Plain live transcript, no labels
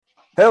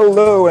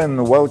Hello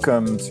and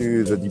welcome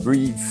to the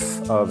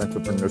Debrief of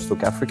Entrepreneurs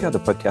Talk Africa,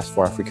 the podcast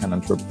for African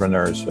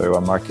entrepreneurs. So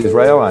I'm Mark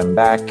Israel. I'm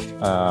back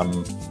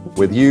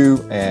with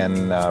you,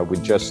 and we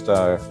just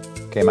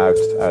came out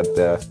at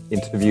the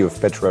interview of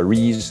Petra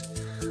Rees,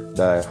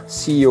 the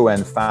CEO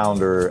and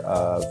founder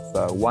of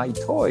Y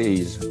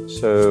Toys.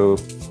 So,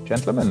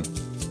 gentlemen,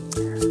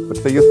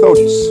 what are your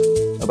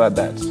thoughts about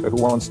that? So,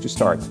 who wants to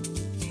start?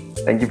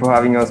 Thank you for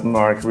having us,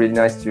 Mark. Really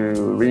nice to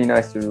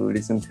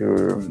listen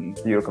to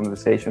your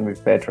conversation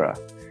with Petra.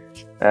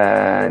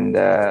 And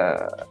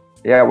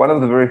one of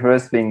the very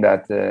first things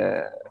that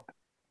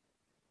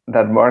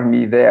marked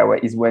me there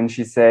is when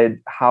she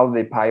said how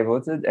they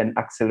pivoted and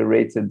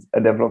accelerated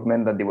a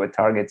development that they were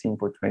targeting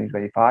for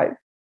 2025.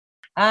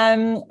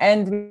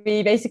 And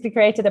we basically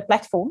created a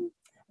platform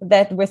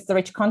that with the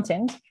rich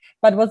content.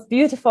 But what's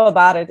beautiful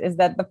about it is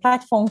that the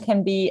platform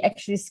can be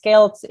actually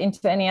scaled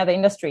into any other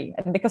industry.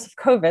 And because of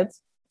COVID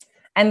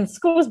and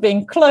schools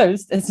being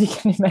closed, as you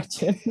can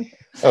imagine,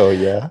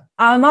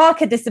 our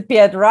market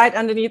disappeared right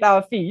underneath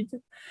our feet.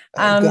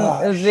 We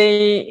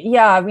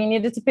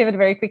needed to pivot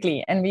very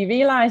quickly. And we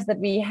realized that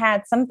we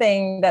had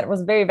something that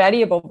was very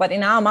valuable, but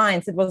in our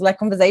minds, it was like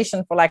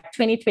conversation for like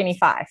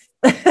 2025.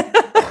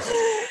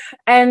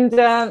 And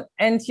then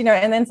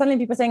suddenly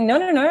people saying, no,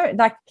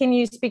 like, can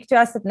you speak to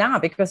us now?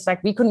 Because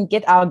like we couldn't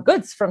get our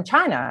goods from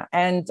China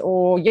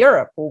or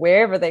Europe or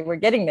wherever they were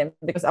getting them,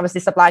 because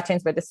obviously supply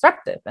chains were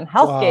disruptive and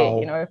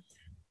healthcare,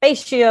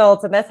 face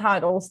shields. And that's how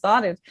it all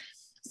started.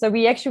 So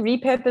we actually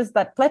repurposed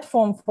that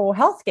platform for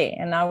healthcare.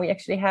 And now we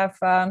actually have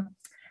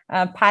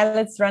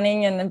pilots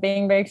running and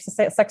being very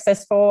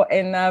successful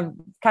in a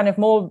kind of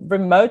more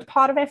remote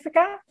part of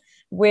Africa,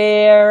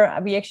 where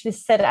we actually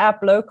set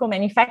up local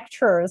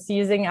manufacturers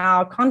using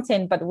our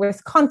content, but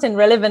with content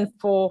relevant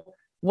for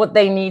what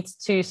they need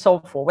to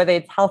solve for, whether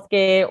it's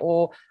healthcare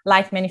or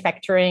light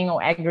manufacturing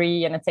or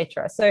agri and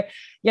etc. So,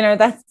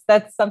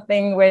 that's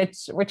something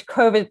which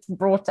COVID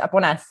brought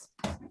upon us,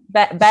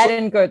 bad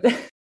and good.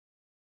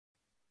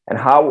 And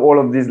how all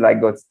of this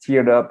got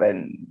steered up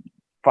and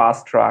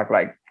fast tracked,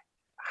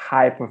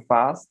 hyper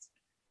fast,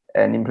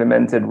 and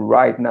implemented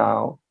right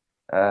now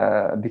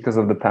because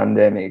of the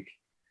pandemic.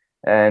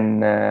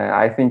 And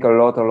I think a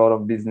lot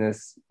of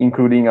business,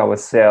 including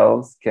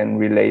ourselves, can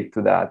relate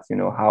to that.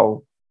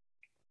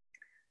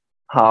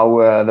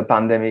 How the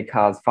pandemic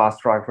has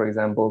fast-tracked, for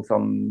example,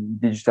 some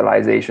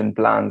digitalization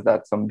plans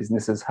that some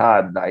businesses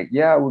had.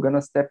 We're going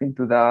to step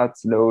into that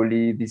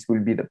slowly. This will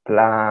be the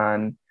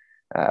plan.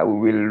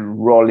 We will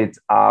roll it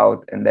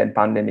out. And then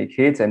pandemic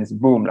hits and it's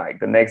boom.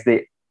 The next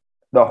day,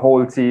 the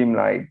whole team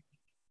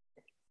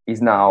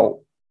is now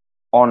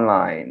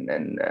online.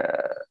 And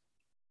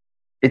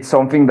it's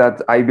something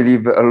that I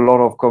believe a lot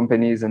of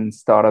companies and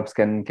startups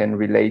can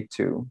relate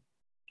to.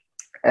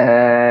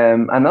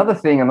 Another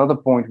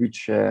point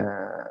which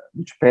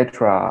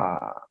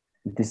Petra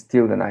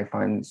distilled and I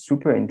find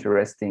super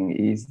interesting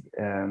is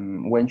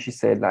when she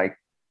said,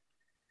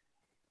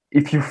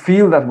 if you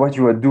feel that what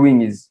you are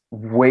doing is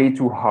way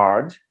too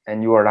hard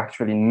and you are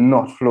actually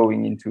not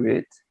flowing into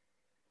it,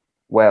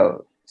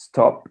 well,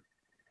 stop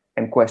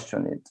and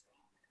question it.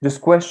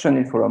 Just question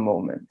it for a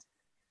moment.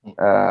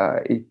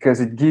 Because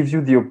it gives you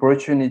the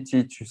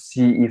opportunity to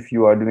see if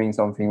you are doing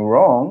something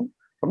wrong,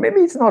 or maybe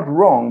it's not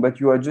wrong,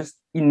 but you are just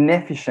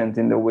inefficient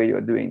in the way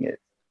you're doing it.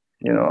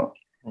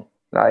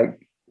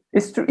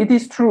 It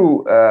is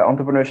true.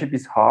 Entrepreneurship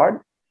is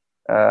hard.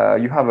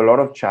 You have a lot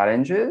of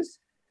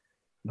challenges,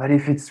 but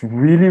if it's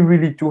really,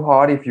 really too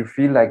hard, if you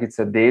feel like it's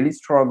a daily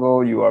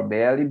struggle, you are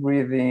barely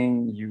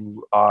breathing,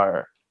 you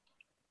are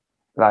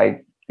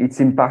it's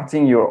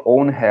impacting your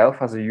own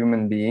health as a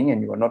human being,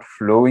 and you are not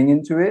flowing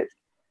into it.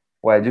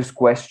 Well, just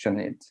question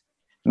it.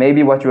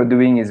 Maybe what you're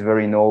doing is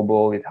very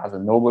noble. It has a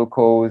noble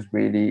cause.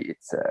 Really,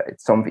 it's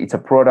a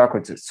product,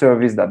 it's a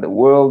service that the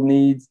world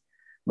needs.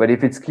 But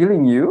if it's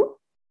killing you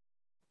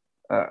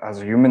as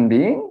a human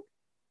being,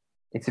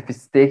 if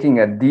it's taking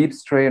a deep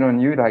strain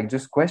on you,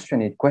 just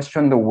question it.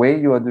 Question the way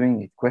you are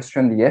doing it.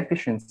 Question the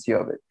efficiency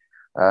of it.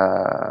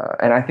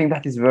 And I think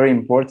that is very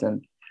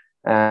important.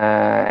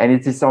 And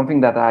it is something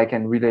that I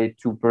can relate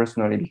to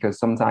personally, because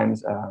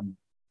sometimes.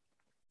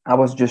 I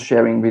was just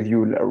sharing with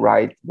you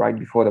right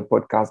before the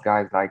podcast,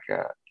 guys.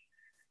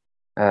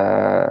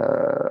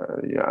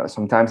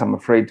 Sometimes I'm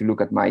afraid to look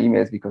at my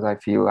emails because I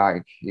feel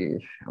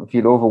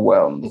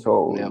overwhelmed.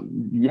 So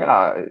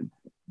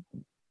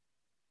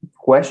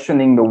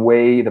questioning the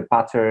way, the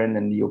pattern,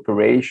 and the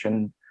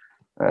operation,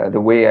 the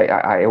way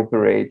I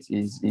operate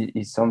is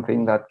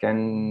something that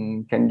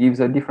can give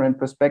a different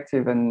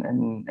perspective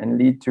and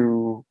lead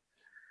to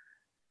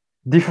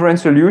different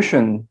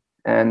solution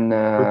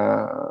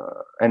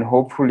and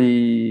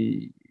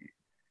hopefully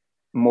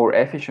more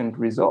efficient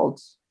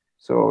results.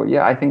 So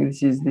I think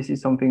this is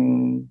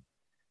something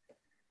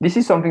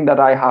that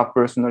I have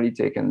personally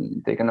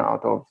taken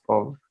out of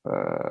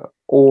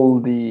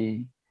all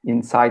the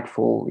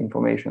insightful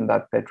information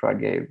that Petra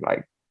gave.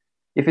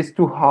 If it's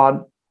too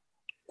hard,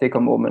 take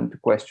a moment to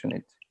question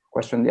it,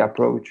 question the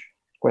approach,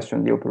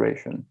 question the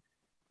operation,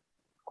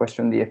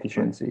 question the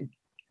efficiency.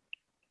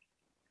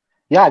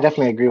 Yeah, I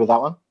definitely agree with that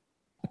one.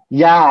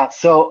 Yeah.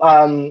 So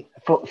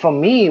for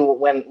me,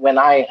 when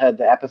I heard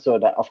the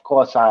episode, of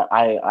course,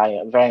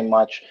 I very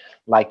much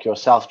like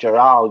yourself,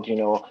 Gerald,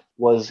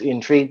 was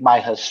intrigued by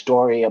her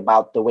story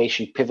about the way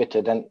she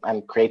pivoted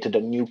and created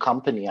a new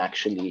company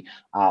actually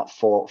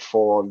for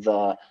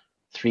the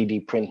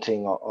 3D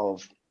printing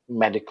of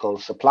medical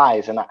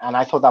supplies. And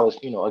I thought that was,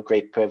 a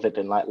great pivot.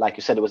 And like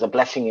you said, it was a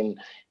blessing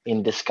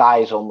in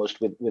disguise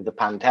almost with the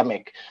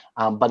pandemic.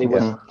 But it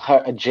was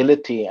her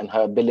agility and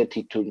her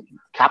ability to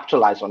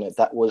capitalize on it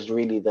that was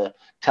really the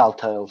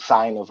telltale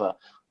sign of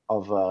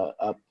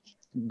a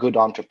good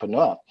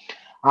entrepreneur.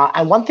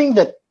 And one thing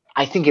that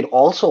I think it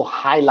also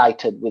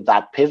highlighted with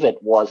that pivot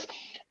was,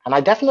 and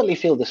I definitely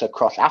feel this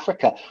across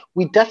Africa,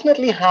 we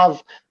definitely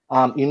have,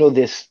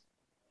 this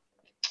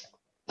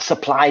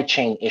supply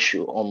chain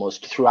issue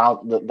almost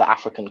throughout the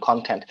African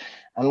continent.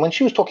 And when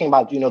she was talking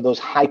about, those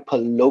hyper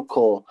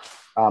local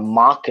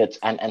markets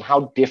and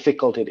how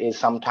difficult it is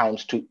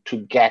sometimes to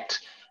get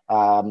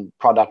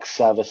products,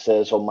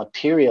 services, or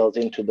materials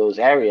into those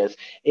areas,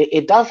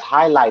 it does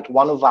highlight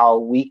one of our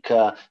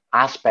weaker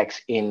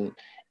aspects in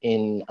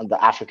the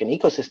African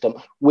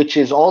ecosystem, which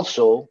is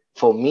also,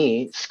 for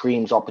me,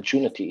 screams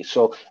opportunity.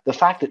 So the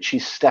fact that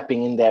she's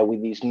stepping in there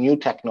with these new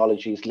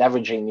technologies,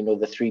 leveraging,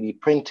 the 3D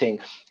printing,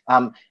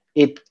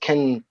 it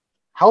can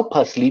help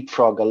us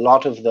leapfrog a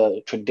lot of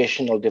the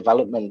traditional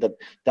development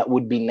that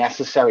would be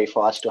necessary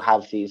for us to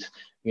have these,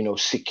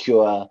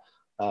 secure,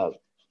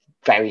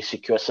 very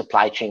secure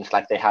supply chains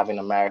like they have in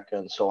America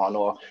and so on,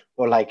 or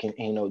like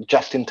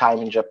just in time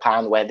in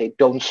Japan, where they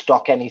don't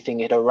stock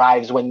anything, it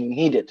arrives when you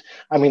need it.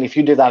 I mean, if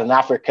you did that in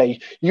Africa,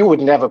 you would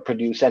never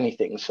produce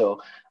anything.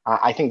 So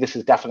I think this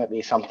is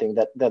definitely something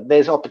that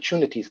there's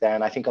opportunities there,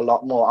 and I think a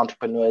lot more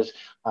entrepreneurs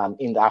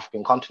in the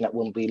African continent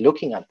will be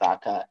looking at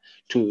that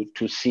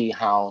to see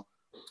how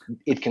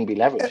it can be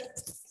leveraged.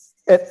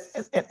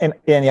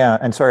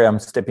 And sorry, I'm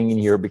stepping in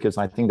here because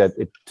I think that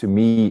to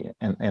me,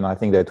 and I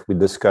think that we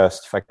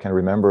discussed, if I can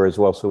remember as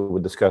well, so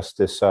we discussed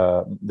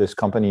this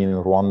company in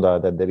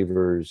Rwanda that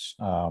delivers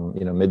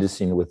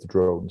medicine with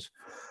drones.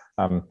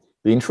 The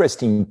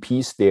interesting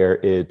piece there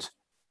is,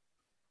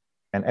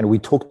 and we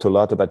talked a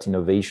lot about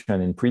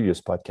innovation in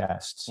previous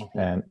podcasts,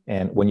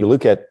 and when you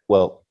look at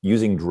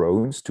using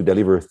drones to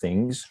deliver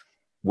things,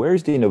 where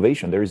is the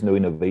innovation? There is no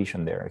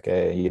innovation there.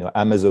 Okay,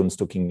 Amazon's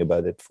talking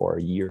about it for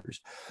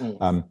years,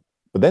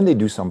 but then they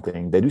do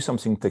something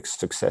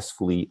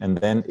successfully, and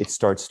then it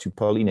starts to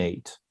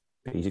pollinate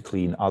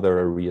basically in other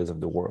areas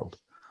of the world.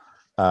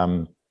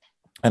 And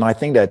I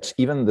think that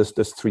even this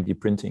 3D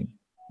printing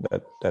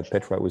that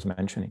Petra was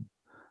mentioning,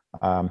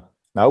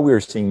 now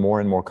we're seeing more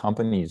and more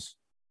companies,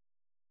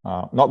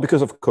 not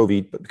because of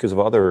COVID, but because of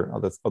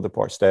other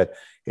parts that,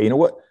 hey, you know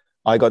what?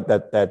 I got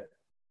that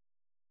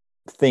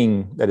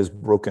thing that is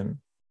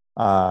broken,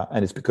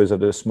 and it's because of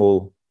the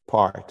small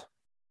part.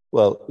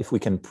 Well, if we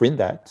can print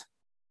that,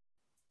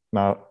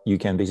 now you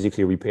can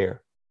basically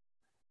repair.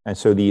 And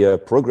so the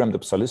programmed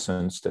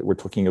obsolescence that we're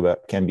talking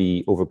about can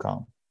be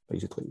overcome,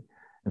 basically.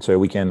 And so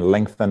we can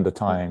lengthen the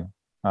time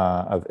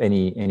of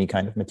any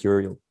kind of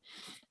material.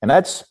 And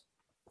I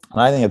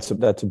think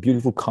that's a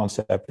beautiful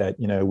concept that,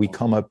 we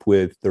come up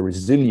with the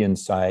resilient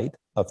side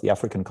of the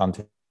African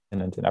continent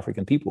and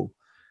African people.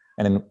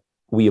 And then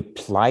we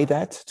apply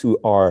that to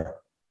our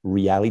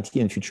reality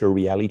and future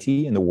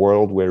reality in a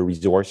world where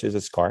resources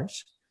are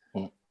scarce.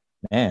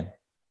 Man,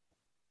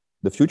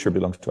 the future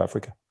belongs to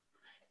Africa.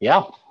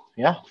 Yeah,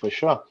 for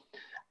sure.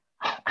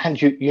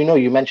 And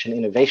you mentioned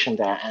innovation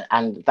there,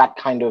 and that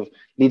kind of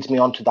leads me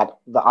on to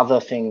the other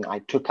thing I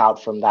took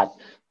out from that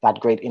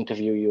great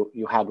interview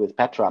you had with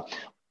Petra.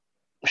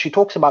 She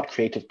talks about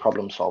creative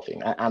problem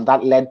solving, and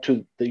that led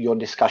to your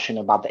discussion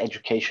about the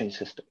education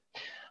system.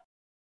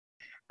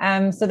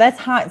 So that's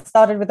how it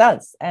started with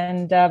us.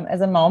 And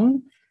as a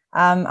mom,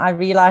 I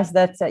realized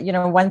that,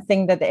 one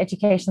thing that the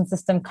education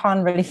system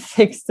can't really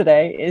fix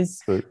today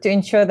is to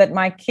ensure that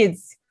my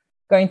kids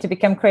going to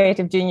become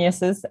creative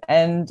geniuses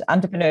and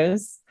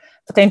entrepreneurs,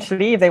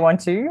 potentially, if they want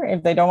to.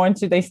 If they don't want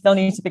to, they still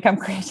need to become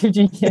creative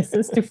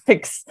geniuses to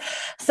fix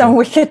some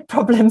wicked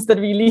problems that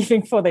we're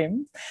leaving for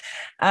them.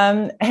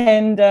 And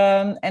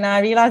I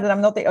realized that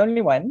I'm not the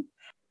only one.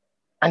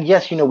 And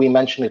yes, we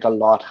mentioned it a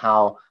lot,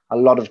 how a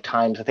lot of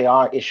times there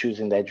are issues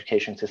in the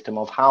education system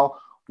of how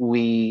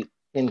we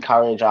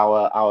encourage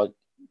our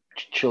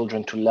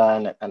children to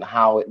learn and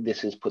how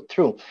this is put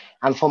through.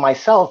 And for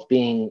myself,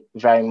 being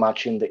very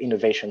much in the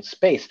innovation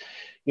space,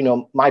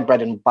 my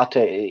bread and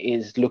butter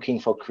is looking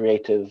for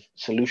creative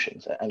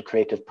solutions and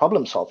creative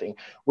problem solving,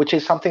 which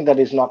is something that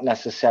is not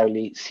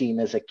necessarily seen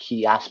as a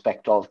key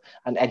aspect of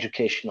an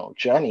educational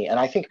journey. And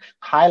I think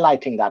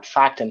highlighting that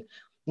fact, and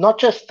not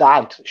just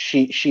that,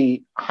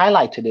 she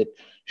highlighted it,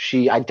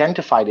 she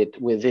identified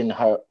it within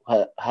her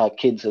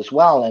kids as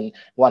well, and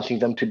wanting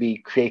them to be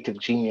creative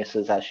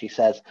geniuses, as she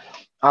says.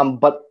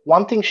 But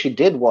one thing she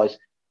did was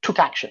took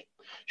action.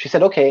 She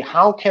said, okay,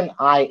 how can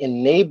I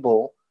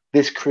enable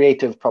this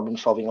creative problem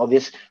solving or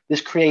this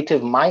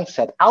creative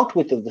mindset out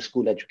with the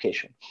school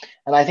education.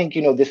 And I think,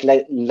 this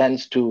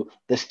lends to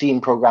the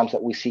STEAM programs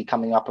that we see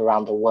coming up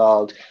around the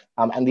world,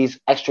 and these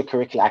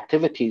extracurricular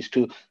activities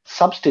to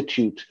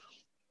substitute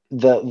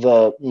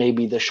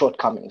maybe the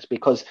shortcomings,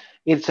 because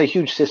it's a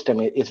huge system.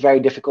 It's very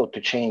difficult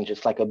to change.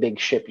 It's like a big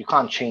ship. You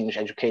can't change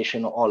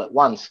education all at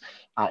once.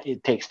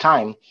 It takes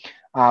time.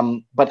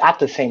 But at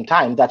the same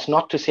time, that's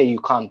not to say you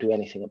can't do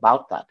anything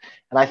about that.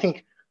 And I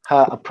think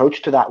her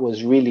approach to that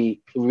was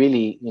really,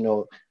 really,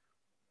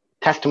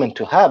 testament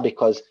to her,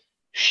 because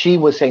she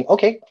was saying,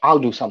 okay, I'll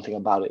do something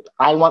about it.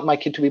 I want my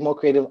kid to be more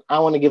creative. I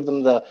want to give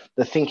them the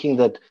thinking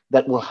that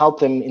will help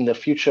them in the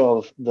future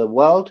of the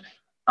world.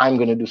 I'm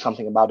going to do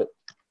something about it.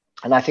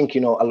 And I think, a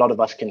lot of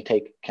us can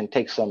take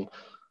some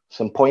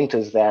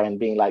pointers there and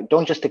being like,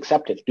 don't just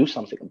accept it, do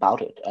something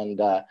about it. And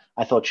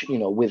I thought,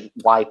 with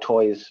Why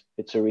Toys,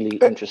 it's a really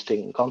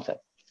interesting concept.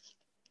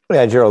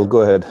 Yeah, Gerald,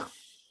 go ahead.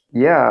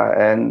 Yeah,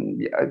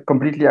 and I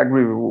completely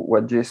agree with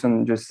what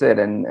Jason just said.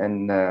 And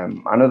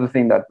another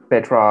thing that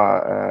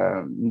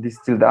Petra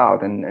distilled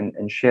out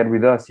and shared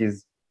with us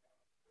is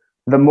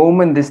the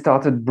moment they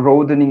started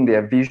broadening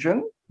their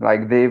vision,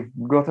 like they've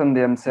gotten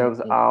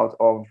themselves out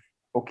of,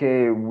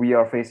 okay, we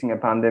are facing a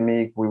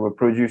pandemic, we were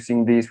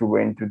producing this, we were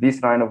into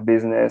this line of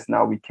business,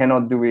 now we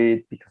cannot do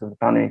it because of the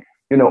pandemic.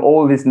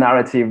 All this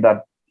narrative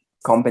that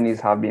companies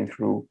have been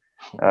through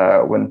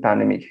when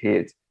pandemic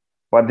hit.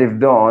 What they've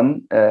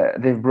done,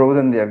 they've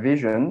broadened their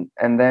vision,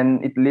 and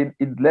then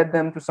it led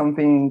them to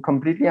something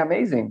completely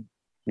amazing,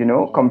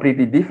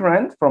 completely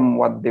different from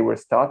what they were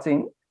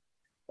starting,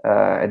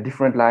 a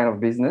different line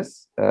of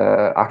business,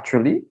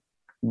 actually.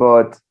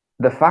 But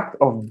the fact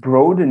of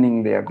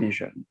broadening their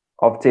vision,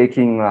 of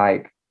taking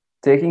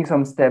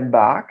some step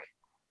back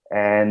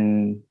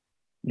and,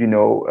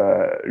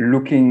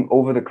 looking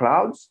over the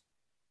clouds,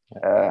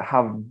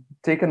 have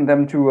taken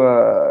them to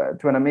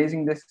an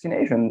amazing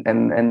destination.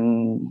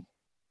 And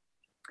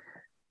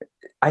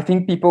I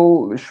think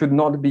people should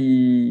not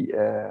be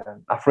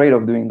afraid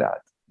of doing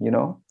that,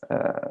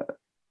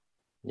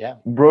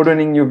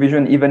 broadening your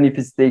vision, even if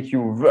it takes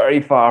you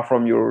very far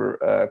from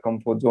your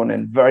comfort zone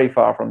and very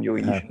far from your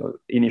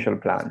initial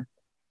plan.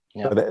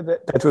 Yeah.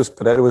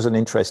 That was an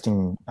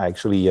interesting,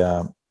 actually,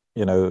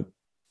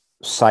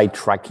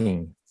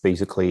 sidetracking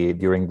basically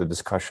during the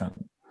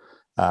discussion,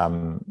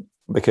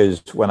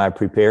 because when I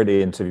prepared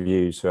the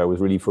interview, so I was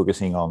really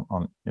focusing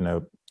on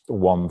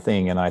one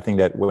thing, and I think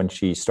that when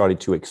she started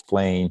to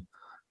explain,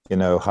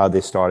 how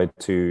they started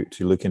to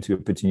look into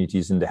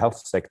opportunities in the health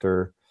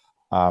sector,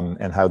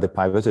 and how they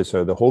pivoted,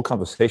 so the whole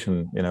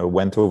conversation,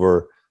 went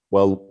over.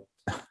 Well,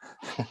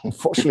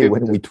 unfortunately,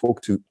 when we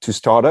talk to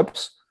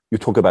startups, you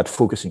talk about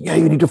focusing. Yeah,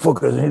 you need to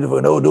focus.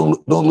 No,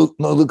 don't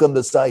look on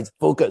the sides.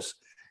 Focus.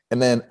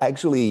 And then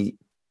actually,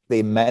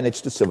 they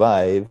managed to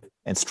survive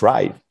and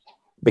strive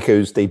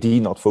because they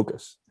did not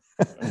focus.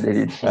 They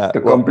did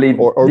the complete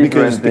or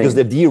because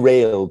they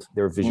derailed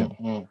their vision.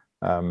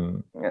 Mm-hmm.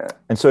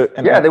 And so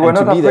they were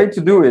not afraid to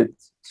do it.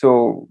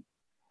 So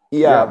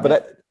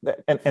but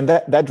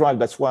that drive.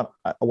 That's what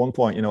at one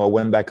point, I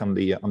went back on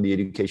the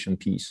education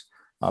piece,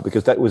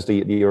 because that was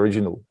the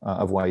original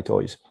of Why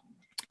Toys,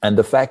 and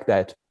the fact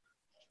that.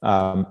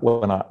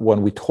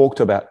 When we talked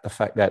about the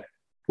fact that,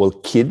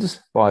 kids,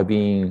 by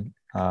being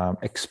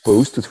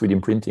exposed to 3D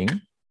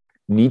printing,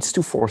 needs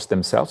to force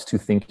themselves to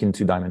think in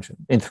 3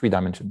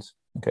 dimensions.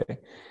 Okay,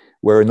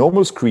 where a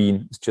normal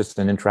screen is just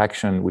an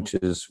interaction, which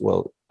is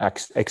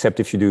except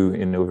if you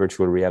do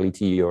virtual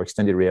reality or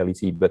extended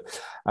reality, but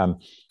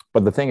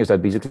the thing is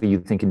that basically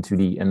you think in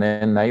 2D, and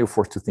then now you're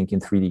forced to think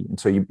in 3D, and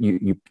so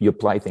you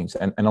apply things,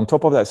 and on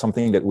top of that,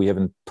 something that we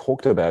haven't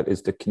talked about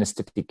is the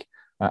kinesthetic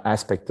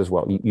aspect as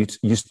well.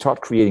 You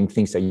start creating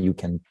things that you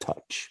can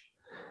touch.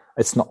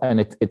 It's not, and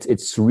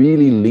it's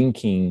really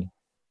linking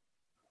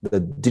the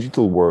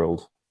digital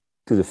world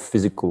to the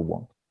physical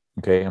one.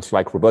 Okay, it's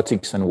like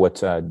robotics and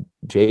what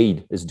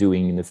Jade is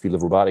doing in the field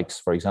of robotics,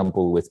 for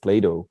example, with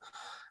Play-Doh.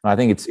 And I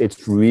think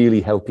it's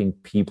really helping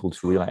people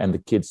to realize, and the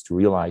kids to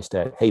realize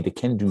that, hey, they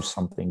can do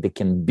something, they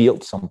can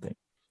build something,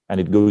 and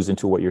it goes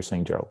into what you're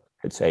saying, Gerald.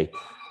 It's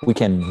we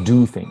can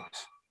do things,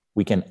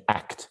 we can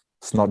act.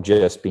 It's not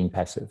just being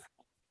passive.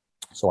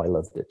 So I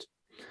loved it.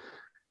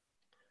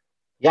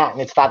 Yeah, and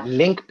it's that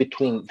link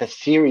between the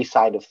theory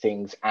side of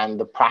things and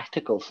the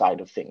practical side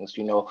of things.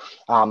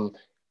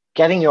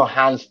 Getting your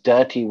hands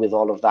dirty with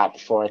all of that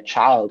for a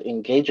child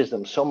engages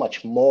them so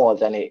much more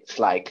than it's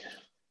like,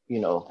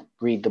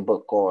 read the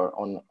book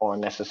or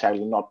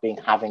necessarily not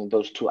having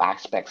those two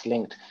aspects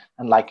linked.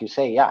 And like you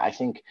say, I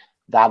think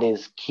that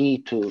is key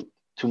to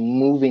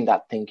moving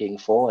that thinking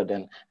forward.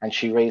 And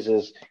she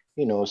raises,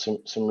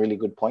 some really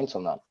good points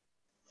on that.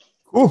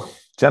 Cool.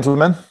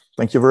 Gentlemen,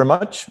 thank you very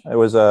much. It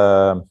was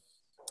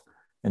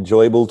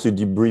enjoyable to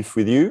debrief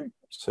with you.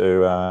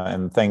 So,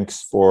 and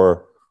thanks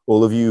for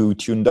all of you who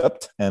tuned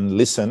up and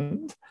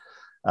listened.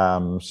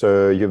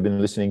 So you've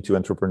been listening to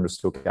Entrepreneurs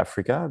Talk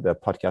Africa, the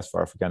podcast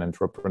for African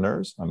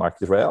entrepreneurs. I'm Mark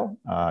Israel,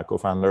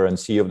 co-founder and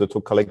CEO of the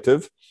Talk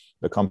Collective.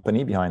 the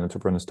company behind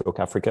Entrepreneurs Talk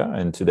Africa.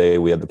 And today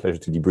we had the pleasure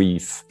to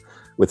debrief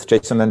with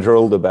Jason and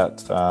Gerald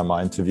about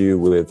my interview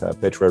with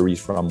Petra Rees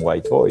from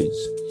White Toys.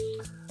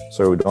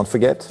 So don't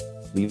forget,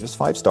 leave us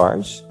 5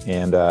 stars,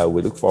 and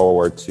we look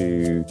forward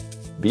to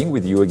being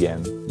with you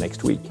again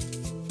next week.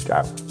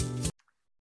 Ciao.